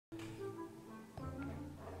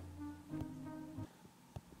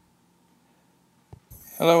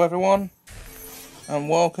Hello everyone, and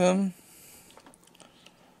welcome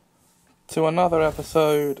to another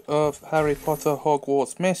episode of Harry Potter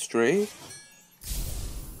Hogwarts Mystery.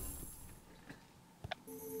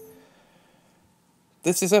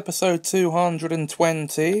 This is episode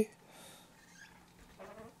 220.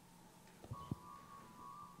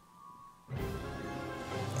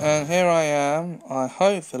 And here I am,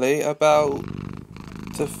 hopefully about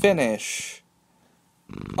to finish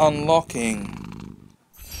unlocking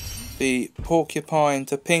the Porcupine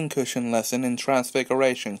to Pincushion lesson in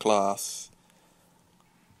Transfiguration class.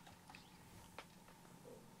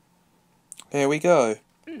 Here we go.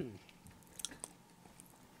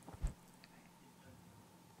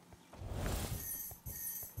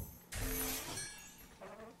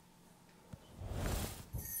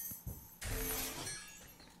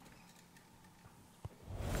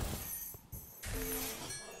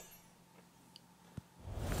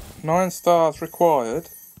 Nine stars required.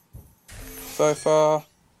 So far,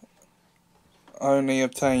 only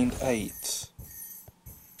obtained 8.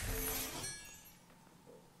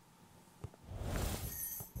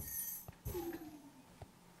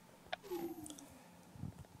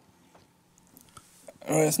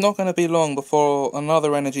 It's not going to be long before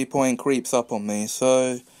another energy point creeps up on me,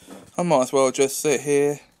 so I might as well just sit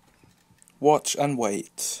here, watch and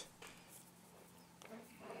wait.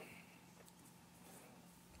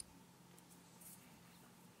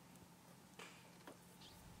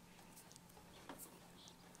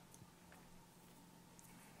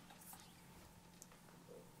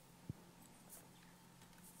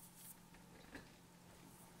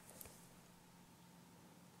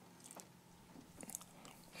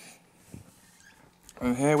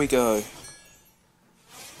 And here we go.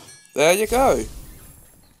 There you go.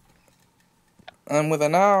 And with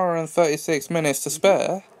an hour and 36 minutes to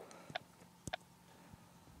spare,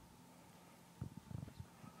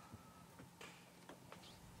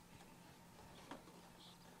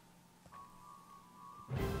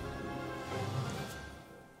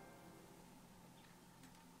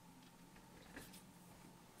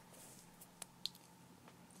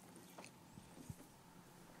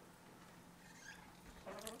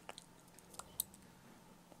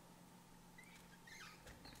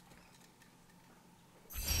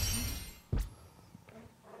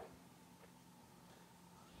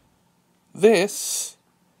 this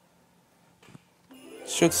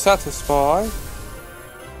should satisfy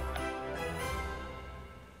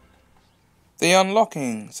the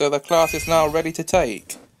unlocking, so the class is now ready to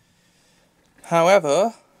take.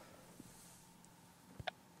 However,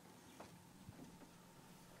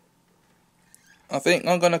 I think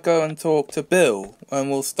I'm going to go and talk to Bill, and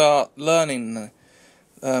we'll start learning,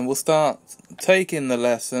 we'll start taking the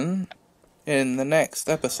lesson in the next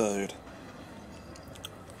episode.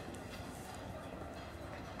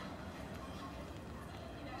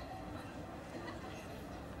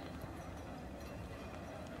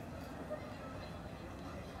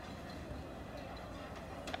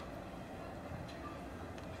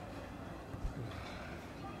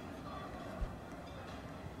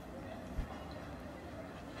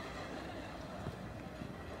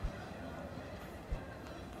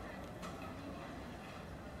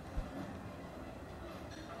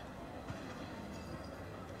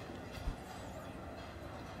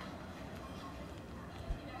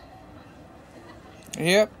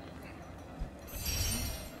 Yep.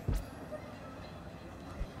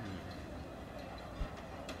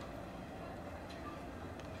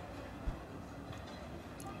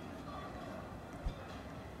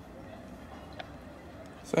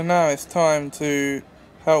 So now it's time to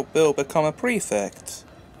help Bill become a prefect.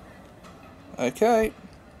 Okay.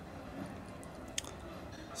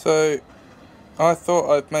 So I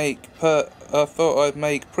thought I'd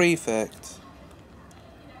make prefect.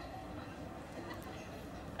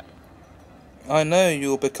 I know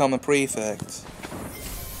you'll become a prefect.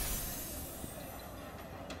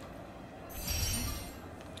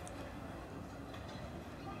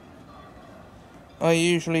 I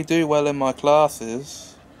usually do well in my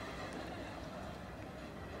classes.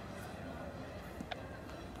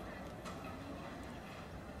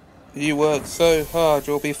 You work so hard,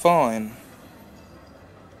 you'll be fine.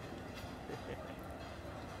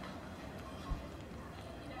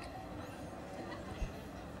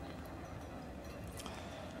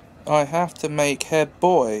 I have to make head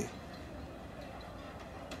boy.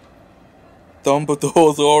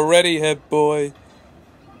 Dumbledore's already head boy.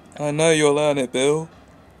 I know you'll learn it, Bill.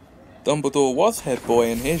 Dumbledore was head boy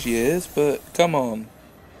in his years, but come on.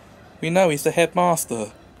 We know he's the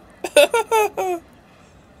headmaster.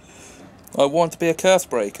 I want to be a curse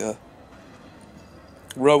breaker.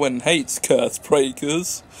 Rowan hates curse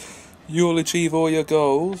breakers. You'll achieve all your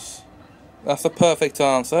goals. That's a perfect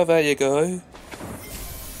answer, there you go.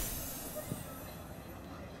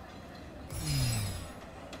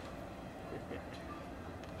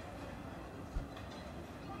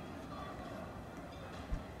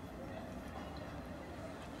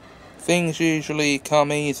 Things usually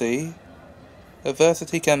come easy.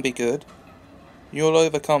 Adversity can be good. You'll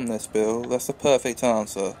overcome this, Bill. That's the perfect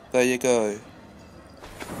answer. There you go.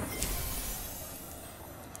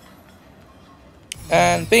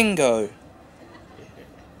 And bingo!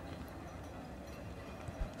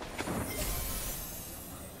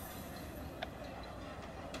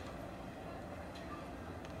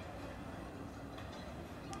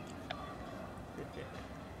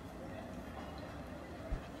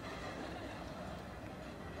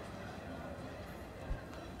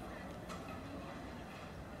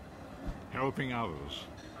 Helping others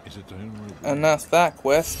is its own reward. And that's that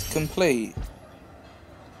quest complete.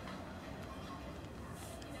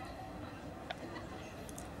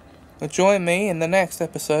 Join me in the next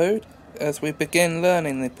episode as we begin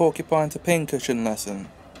learning the Porcupine to Pincushion lesson.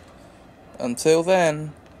 Until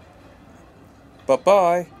then,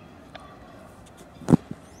 bye-bye.